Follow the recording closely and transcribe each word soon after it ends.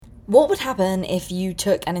What would happen if you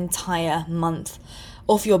took an entire month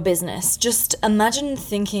off your business? Just imagine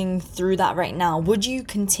thinking through that right now. Would you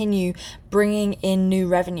continue bringing in new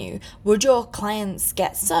revenue? Would your clients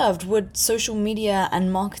get served? Would social media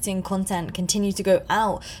and marketing content continue to go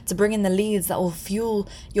out to bring in the leads that will fuel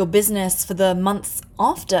your business for the months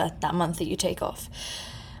after that month that you take off?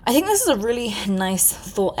 I think this is a really nice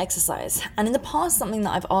thought exercise. And in the past, something that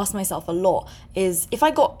I've asked myself a lot is, if I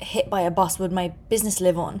got hit by a bus, would my business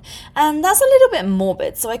live on? And that's a little bit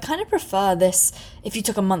morbid. So I kind of prefer this, if you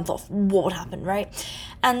took a month off, what would happen, right?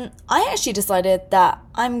 And I actually decided that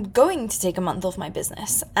I'm going to take a month off my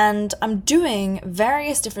business, and I'm doing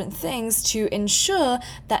various different things to ensure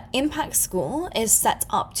that Impact School is set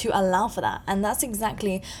up to allow for that. And that's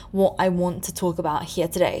exactly what I want to talk about here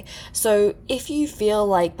today. So if you feel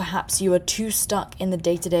like perhaps you are too stuck in the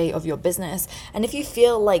day-to-day of your business, and if you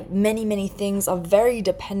feel like many things are very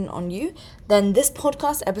dependent on you, then this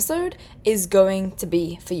podcast episode is going to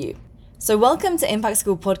be for you. So welcome to Impact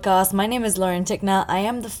School Podcast. My name is Lauren Tickner. I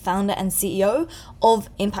am the founder and CEO of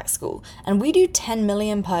Impact School, and we do 10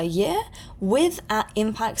 million per year with our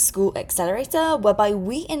Impact School Accelerator, whereby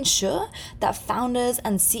we ensure that founders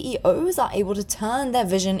and CEOs are able to turn their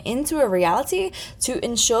vision into a reality to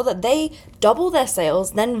ensure that they double their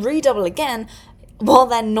sales, then redouble again, while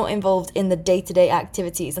they're not involved in the day-to-day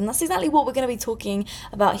activities. And that's exactly what we're going to be talking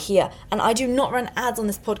about here. And I do not run ads on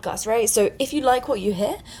this podcast, right? So if you like what you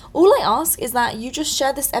hear, all I ask is that you just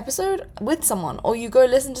share this episode with someone, or you go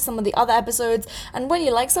listen to some of the other episodes, and when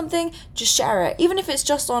you like something, just share it. Even if it's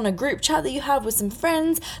just on a group chat that you have with some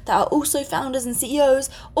friends that are also founders and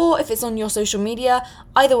CEOs, or if it's on your social media,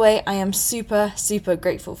 either way, I am super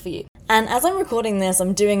grateful for you. And as I'm recording this,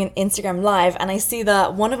 I'm doing an Instagram live, and I see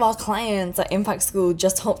that one of our clients at Impact School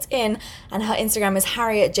just hopped in, and her Instagram is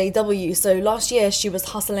Harriet JW. So last year she was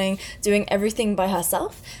hustling, doing everything by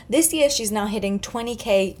herself. This year she's now hitting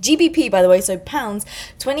 20k GBP, by the way, so pounds,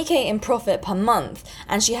 20k in profit per month.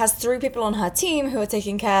 And she has 3 people on her team who are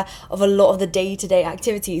taking care of a lot of the day-to-day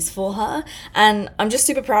activities for her. And I'm just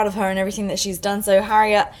super proud of her and everything that she's done. So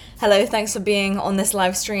Harriet, hello, thanks for being on this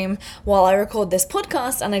live stream while I record this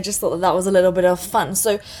podcast. And I just thought that was a little bit of fun.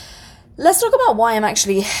 So let's talk about why I'm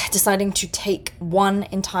actually deciding to take one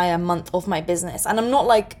entire month off my business. And I'm not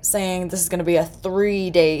like saying this is going to be a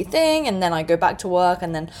 3-day thing and then I go back to work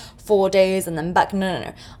and then 4 days and then back.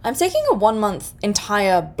 No. I'm taking a 1 month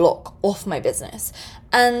entire block off my business.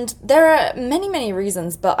 And there are many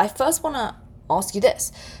reasons, but I first want to ask you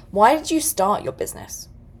this. Why did you start your business?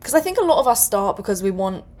 Because I think a lot of us start because we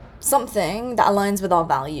want something that aligns with our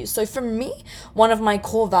values. So for me, one of my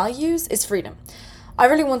core values is freedom. I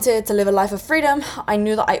really wanted to live a life of freedom. I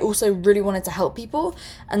knew that I also really wanted to help people,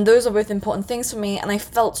 and those are both important things for me. And I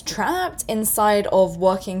felt trapped inside of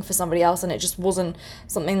working for somebody else, and it just wasn't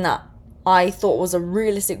something that I thought was a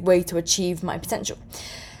realistic way to achieve my potential.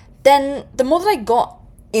 Then the more that I got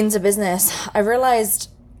into business, I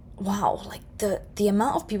realized, wow, like the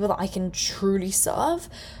amount of people that I can truly serve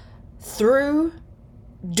through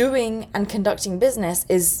doing and conducting business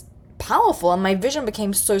is powerful, and my vision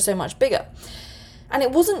became so much bigger. And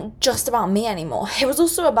it wasn't just about me anymore. It was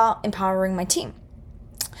also about empowering my team.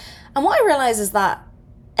 And what I realized is that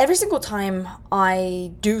every single time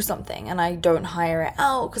I do something and I don't hire it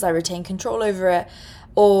out because I retain control over it,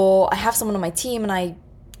 or I have someone on my team and I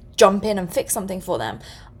jump in and fix something for them,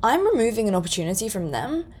 I'm removing an opportunity from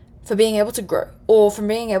them for being able to grow, or from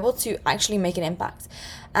being able to actually make an impact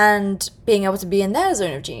and being able to be in their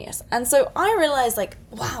zone of genius. And so I realized, like,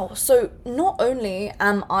 wow, so not only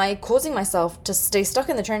am I causing myself to stay stuck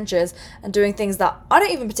in the trenches and doing things that I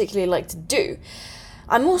don't even particularly like to do,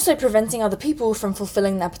 I'm also preventing other people from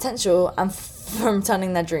fulfilling their potential and from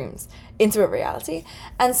turning their dreams into a reality.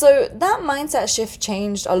 And so that mindset shift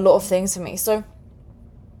changed a lot of things for me. So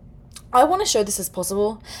I want to show this is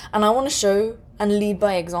possible, and I want to show and lead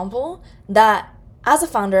by example that as a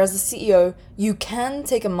founder, as a CEO, you can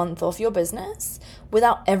take a month off your business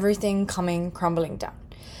without everything coming crumbling down.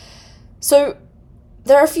 So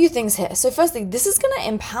there are a few things here. So firstly, this is going to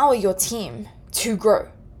empower your team to grow.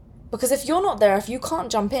 Because if you're not there, if you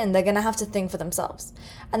can't jump in, they're going to have to think for themselves.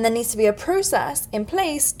 And there needs to be a process in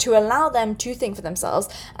place to allow them to think for themselves,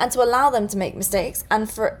 and to allow them to make mistakes, and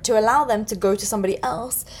to allow them to go to somebody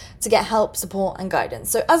else to get help, support, and guidance.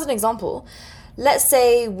 So as an example, let's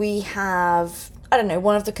say we have,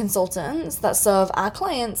 one of the consultants that serve our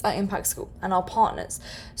clients at Impact School and our partners.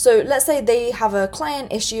 So let's say they have a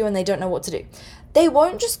client issue and they don't know what to do. They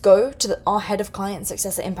won't just go to our head of client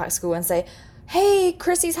success at Impact School and say, hey,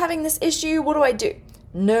 Chrissy's having this issue, what do I do?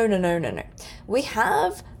 No. We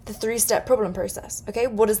have the the 3-step problem process. Okay,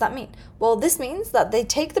 what does that mean? Well, this means that they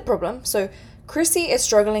take the problem. So Chrissy is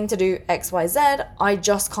struggling to do XYZ. I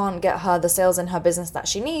just can't get her the sales in her business that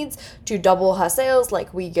she needs to double her sales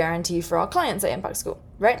like we guarantee for our clients at Impact School,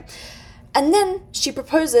 right? And then she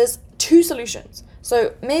proposes 2 solutions.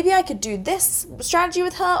 So maybe I could do this strategy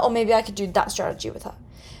with her, or maybe I could do that strategy with her.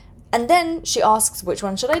 And then she asks, which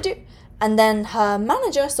one should I do? And then her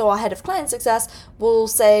manager, so our head of client success, will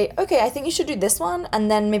say, okay, I think you should do this one,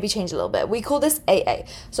 and then maybe change a little bit. We call this AA.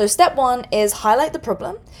 So step 1 is highlight the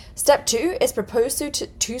problem. Step 2 is propose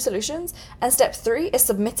 2 solutions. And step 3 is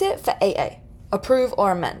submit it for AA. Approve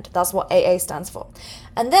or amend. That's what AA stands for.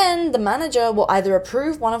 And then the manager will either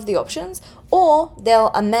approve one of the options, or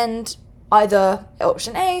they'll amend either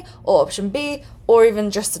option A or option B, or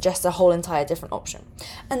even just suggest a whole entire different option.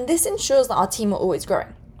 And this ensures that our team are always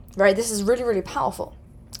growing, right? This is really, really powerful.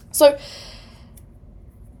 So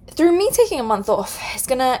through me taking a month off, it's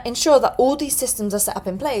going to ensure that all these systems are set up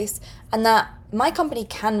in place and that my company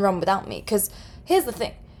can run without me. Because here's the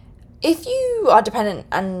thing. If you are dependent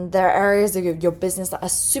and there are areas of your business that are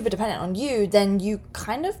super dependent on you, then you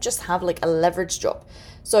kind of just have like a leverage job.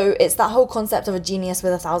 So it's that whole concept of a genius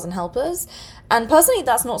with 1,000 helpers. And personally,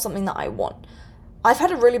 that's not something that I want. I've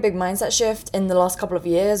had a really big mindset shift in the last couple of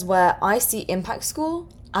years where I see Impact School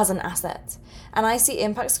as an asset. And I see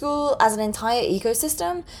Impact School as an entire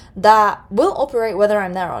ecosystem that will operate whether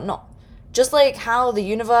I'm there or not. Just like how the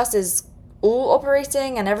universe is all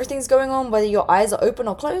operating and everything's going on, whether your eyes are open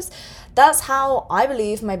or closed, that's how I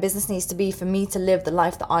believe my business needs to be for me to live the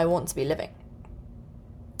life that I want to be living.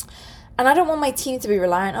 And I don't want my team to be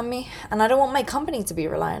reliant on me, and I don't want my company to be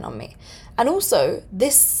reliant on me. And also,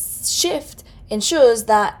 this shift ensures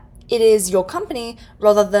that it is your company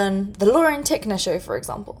rather than the Lauren Tickner show, for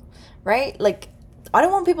example, right? Like, I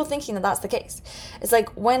don't want people thinking that that's the case. It's like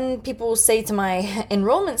when people say to my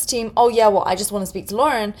enrollments team, oh yeah, well, I just want to speak to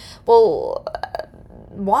Lauren. Well,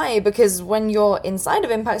 why? Because when you're inside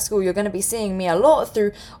of Impact School, you're going to be seeing me a lot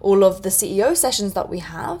through all of the CEO sessions that we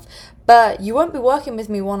have, but you won't be working with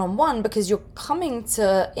me one-on-one because you're coming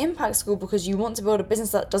to Impact School because you want to build a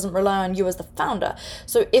business that doesn't rely on you as the founder.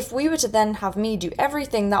 So if we were to then have me do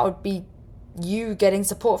everything, that would be you getting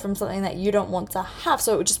support from something that you don't want to have.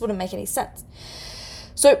 So it just wouldn't make any sense.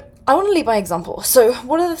 So I want to lead by example. So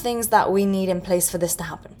what are the things that we need in place for this to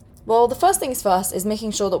happen? Well, the first things first is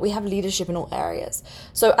making sure that we have leadership in all areas.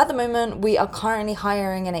 So at the moment, we are currently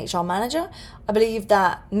hiring an HR manager. I believe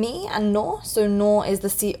that me and Noor, so Noor is the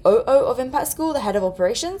COO of Impact School, the head of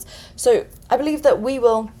operations. So I believe that we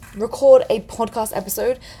will record a podcast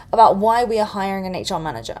episode about why we are hiring an HR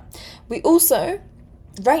manager. We also,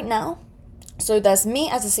 right now, so there's me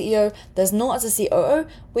as a CEO, there's Noor as a COO,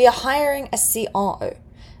 we are hiring a CRO.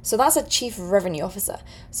 So that's a Chief Revenue Officer.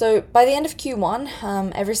 So by the end of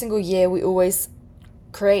Q1, every single year, we always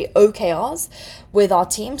create OKRs with our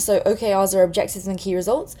team. So OKRs are objectives and key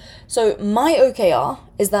results. So my OKR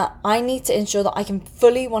is that I need to ensure that I can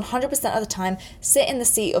fully 100% of the time sit in the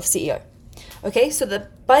seat of CEO. Okay, so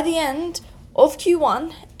that by the end of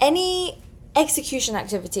Q1, any execution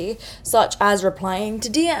activity such as replying to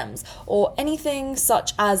DMs or anything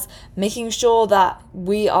such as making sure that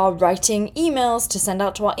we are writing emails to send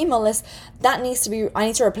out to our email list, I need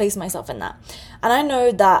to replace myself in that. And I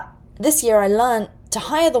know that this year I learned to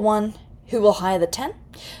hire the one who will hire the 10.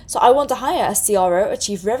 So I want to hire a CRO, a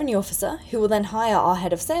Chief Revenue Officer, who will then hire our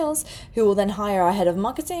head of sales, who will then hire our head of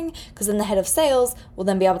marketing, because then the head of sales will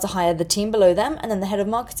then be able to hire the team below them, and then the head of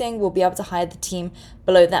marketing will be able to hire the team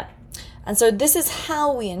below them. And so this is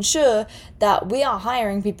how we ensure that we are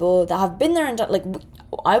hiring people that have been there and done, like,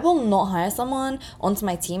 I will not hire someone onto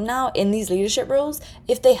my team now in these leadership roles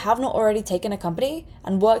if they have not already taken a company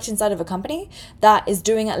and worked inside of a company that is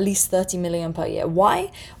doing at least 30 million per year.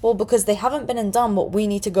 Why? Well, because they haven't been and done what we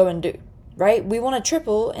need to go and do, right? We want to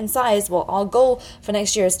triple in size. Well, our goal for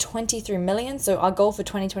next year is 23 million. So our goal for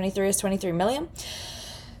 2023 is 23 million.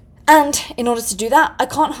 And in order to do that, I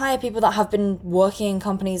can't hire people that have been working in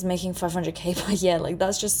companies making 500K per year. Like,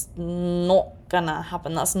 that's just not gonna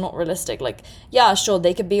happen. That's not realistic. Like, yeah, sure,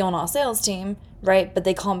 they could be on our sales team, right? But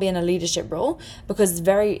they can't be in a leadership role because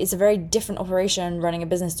it's a very different operation running a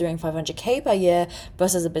business doing 500K per year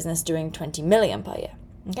versus a business doing 20 million per year.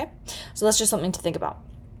 Okay? So that's just something to think about.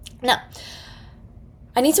 Now,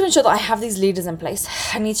 I need to ensure that I have these leaders in place.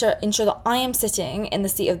 I need to ensure that I am sitting in the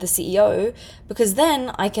seat of the CEO, because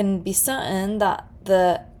then I can be certain that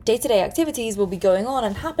the day-to-day activities will be going on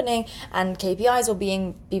and happening, and KPIs will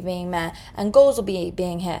be being met, and goals will be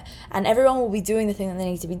being hit, and everyone will be doing the thing that they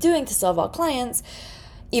need to be doing to serve our clients,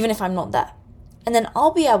 even if I'm not there. And then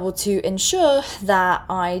I'll be able to ensure that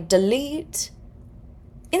I delete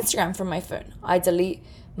Instagram from my phone. I delete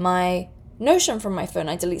my Notion from my phone.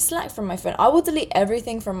 I delete Slack from my phone. I will delete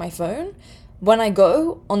everything from my phone when I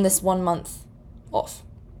go on this 1 month off.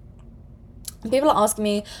 People are asking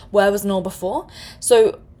me, where was Noor before?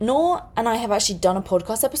 So Noor and I have actually done a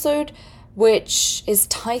podcast episode which is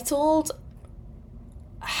titled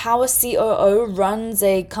How a COO Runs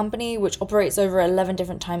a Company Which Operates Over 11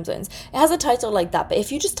 Different Time Zones. It has a title like that, but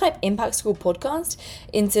if you just type Impact School Podcast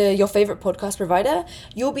into your favorite podcast provider,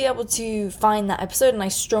 you'll be able to find that episode, and I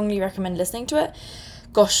strongly recommend listening to it.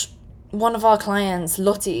 Gosh, one of our clients,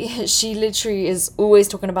 Lottie, she literally is always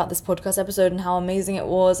talking about this podcast episode and how amazing it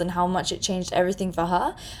was and how much it changed everything for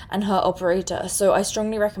her and her operator. So I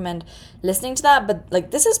strongly recommend listening to that. But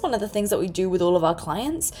like, this is one of the things that we do with all of our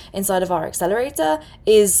clients inside of our accelerator,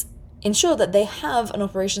 is ensure that they have an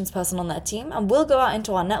operations person on their team, and we'll go out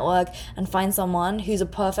into our network and find someone who's a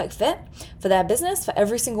perfect fit for their business, for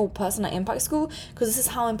every single person at Impact School, because this is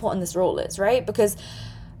how important this role is, right? Because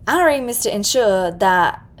our aim is to ensure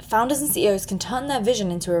that founders and CEOs can turn their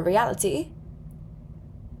vision into a reality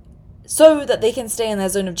so that they can stay in their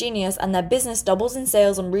zone of genius and their business doubles in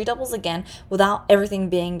sales and redoubles again without everything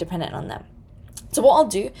being dependent on them. So what I'll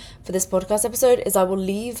do for this podcast episode is I will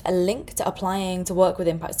leave a link to applying to work with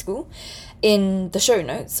Impact School in the show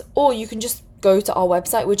notes, or you can just go to our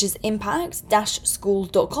website, which is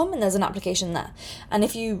impact-school.com, and there's an application there. And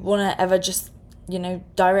if you want to ever just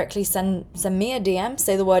directly send me a DM,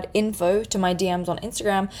 say the word info to my DMs on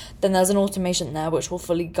Instagram, then there's an automation there which will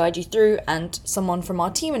fully guide you through, and someone from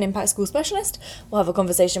our team, an Impact School specialist, will have a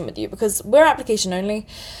conversation with you, because we're application only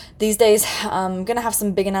these days. I'm going to have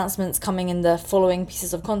some big announcements coming in the following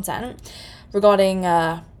pieces of content regarding,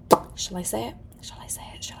 shall I say it?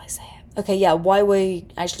 Okay, yeah, why we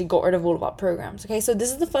actually got rid of all of our programs. Okay, so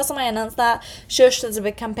this is the first time I announced that. Shush, there's a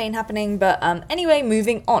big campaign happening, but anyway,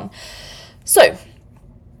 moving on. So,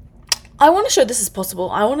 I want to show this is possible.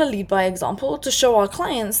 I want to lead by example to show our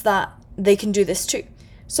clients that they can do this too.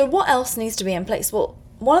 So what else needs to be in place? Well,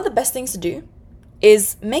 one of the best things to do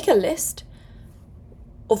is make a list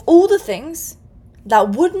of all the things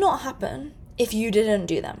that would not happen if you didn't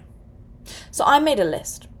do them. So I made a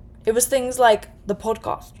list. It was things like the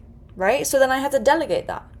podcast, right? So then I had to delegate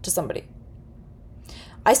that to somebody.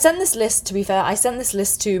 I sent this list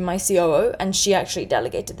to my COO, and she actually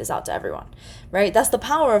delegated this out to everyone, right? That's the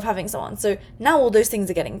power of having someone. So now all those things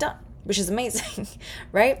are getting done, which is amazing,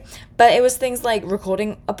 right? But it was things like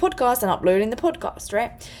recording a podcast and uploading the podcast,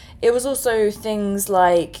 right? It was also things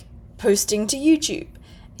like posting to YouTube.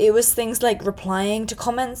 It was things like replying to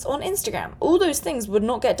comments on Instagram. All those things would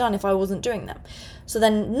not get done if I wasn't doing them. So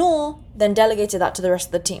then Noor then delegated that to the rest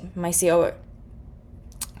of the team, my COO.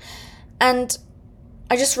 And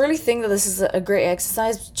I just really think that this is a great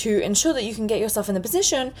exercise to ensure that you can get yourself in the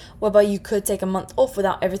position whereby you could take a month off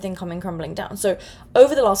without everything coming crumbling down. So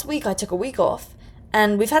over the last week, I took a week off,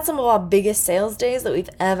 and we've had some of our biggest sales days that we've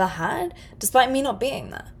ever had, despite me not being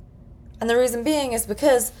there. And the reason being is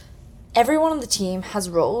because everyone on the team has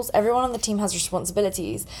roles, everyone on the team has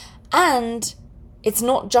responsibilities, and it's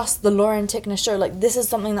not just the Lauren Tickner show. Like, this is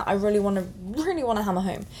something that I really want to hammer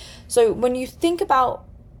home. So when you think about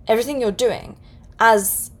everything you're doing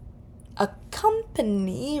as a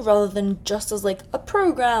company rather than just as like a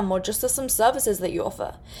program or just as some services that you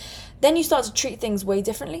offer, then you start to treat things way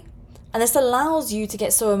differently. And this allows you to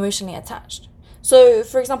get so emotionally attached. So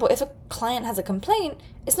for example, if a client has a complaint,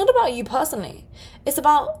 it's not about you personally. It's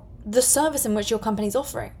about the service in which your company's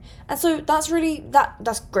offering. And so that's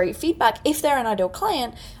great feedback if they're an ideal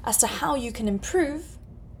client as to how you can improve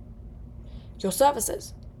your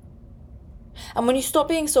services. And when you stop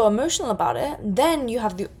being so emotional about it, then you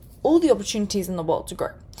have all the opportunities in the world to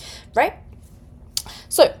grow, right?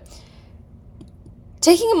 So,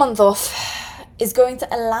 taking a month off is going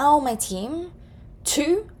to allow my team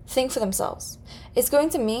to think for themselves. It's going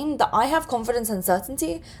to mean that I have confidence and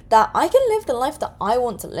certainty that I can live the life that I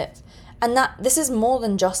want to live, and that this is more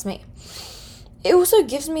than just me. It also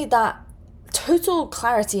gives me that total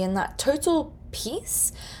clarity and that total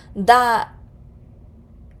peace that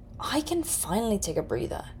I can finally take a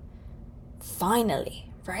breather.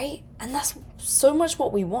 Finally, right? And that's so much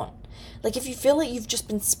what we want. Like, if you feel like you've just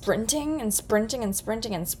been sprinting and burning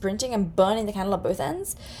the candle at both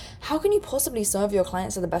ends, how can you possibly serve your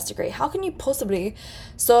clients to the best degree? How can you possibly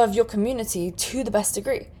serve your community to the best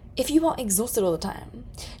degree if you are exhausted all the time?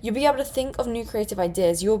 You'll be able to think of new creative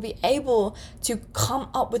ideas. You'll be able to come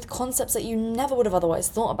up with concepts that you never would have otherwise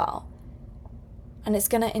thought about. And it's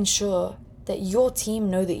going to ensure that your team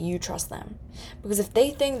know that you trust them. Because if they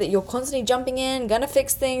think that you're constantly jumping in, gonna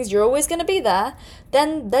fix things, you're always gonna be there,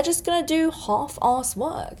 then they're just gonna do half-ass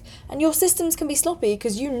work. And your systems can be sloppy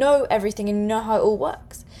because you know everything and you know how it all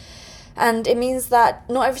works. And it means that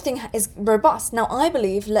not everything is robust. Now, I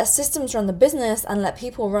believe let systems run the business and let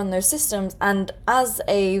people run those systems. And as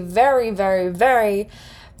a very, very, very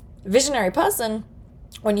visionary person,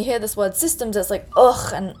 when you hear this word systems, it's like,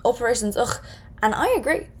 ugh, and operations, ugh. And I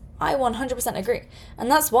agree. I 100% agree.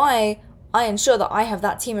 And that's why I ensure that I have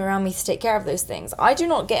that team around me to take care of those things. I do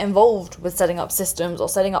not get involved with setting up systems or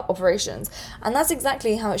setting up operations. And that's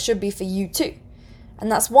exactly how it should be for you too.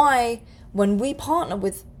 And that's why when we partner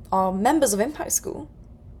with our members of Impact School,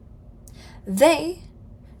 they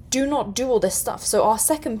do not do all this stuff. So our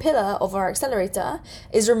second pillar of our accelerator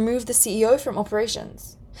is remove the CEO from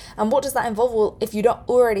operations. And what does that involve? Well, if you don't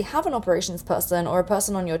already have an operations person or a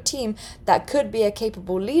person on your team that could be a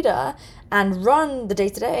capable leader and run the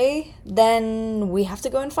day-to-day, then we have to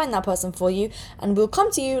go and find that person for you. And we'll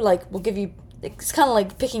come to you, like we'll give you, it's kind of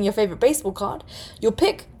like picking your favorite baseball card. You'll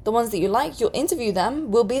pick the ones that you like, you'll interview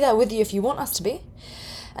them, we'll be there with you if you want us to be.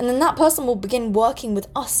 And then that person will begin working with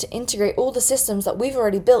us to integrate all the systems that we've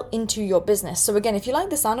already built into your business. So again, if you like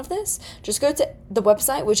the sound of this, just go to the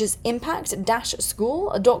website, which is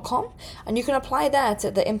impact-school.com, and you can apply there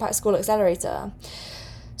to the Impact School Accelerator.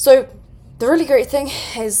 So the really great thing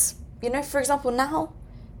is, for example, now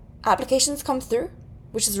applications come through,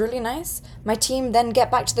 which is really nice. My team then get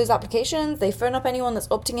back to those applications. They phone up anyone that's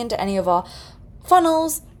opting into any of our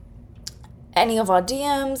funnels, any of our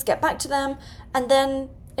DMs, get back to them, and then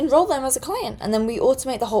enroll them as a client. And then we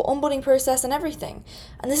automate the whole onboarding process and everything.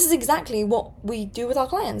 And this is exactly what we do with our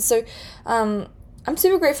clients. So I'm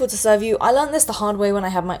super grateful to serve you. I learned this the hard way when I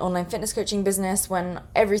had my online fitness coaching business, when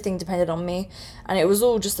everything depended on me and it was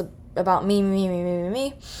all just about me.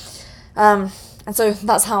 And so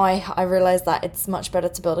that's how I realized that it's much better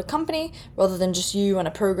to build a company rather than just you and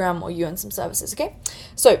a program or you and some services, okay?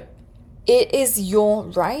 So it is your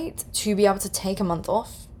right to be able to take a month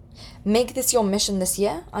off. Make this your mission this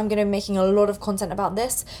year. I'm going to be making a lot of content about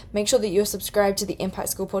this. Make sure that you're subscribed to the Impact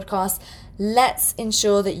School podcast. Let's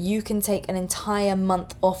ensure that you can take an entire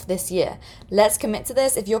month off this year. Let's commit to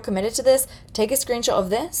this. If you're committed to this, take a screenshot of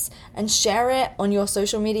this and share it on your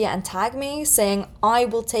social media and tag me saying, I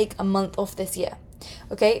will take a month off this year.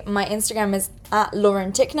 Okay, my Instagram is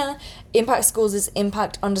 @LaurenTickner. Impact Schools is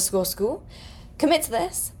impact_school. Commit to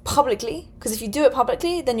this publicly, because if you do it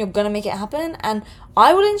publicly, then you're going to make it happen. And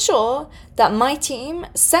I will ensure that my team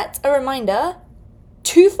set a reminder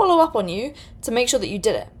to follow up on you to make sure that you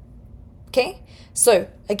did it. Okay? So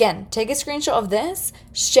again, take a screenshot of this,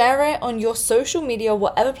 share it on your social media,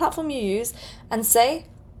 whatever platform you use, and say,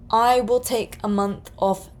 I will take a month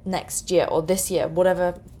off next year or this year,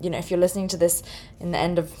 whatever, if you're listening to this in the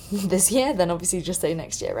end of this year, then obviously just say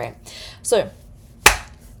next year, right? So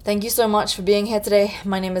thank you so much for being here today.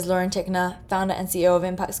 My name is Lauren Tickner, founder and CEO of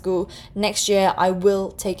Impact School. Next year, I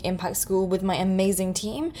will take Impact School with my amazing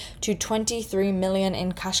team to 23 million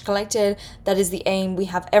in cash collected. That is the aim. We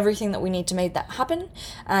have everything that we need to make that happen.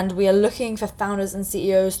 And we are looking for founders and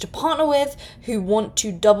CEOs to partner with who want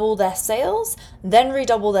to double their sales, then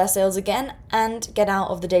redouble their sales again, and get out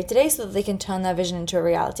of the day-to-day so that they can turn their vision into a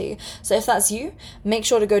reality. So if that's you, make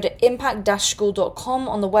sure to go to impact-school.com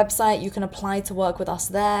on the website. You can apply to work with us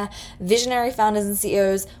there. Visionary founders and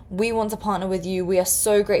CEOs, we want to partner with you. We are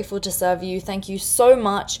so grateful to serve you. Thank you so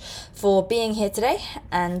much for being here today.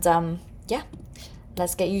 And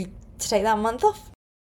let's get you to take that month off.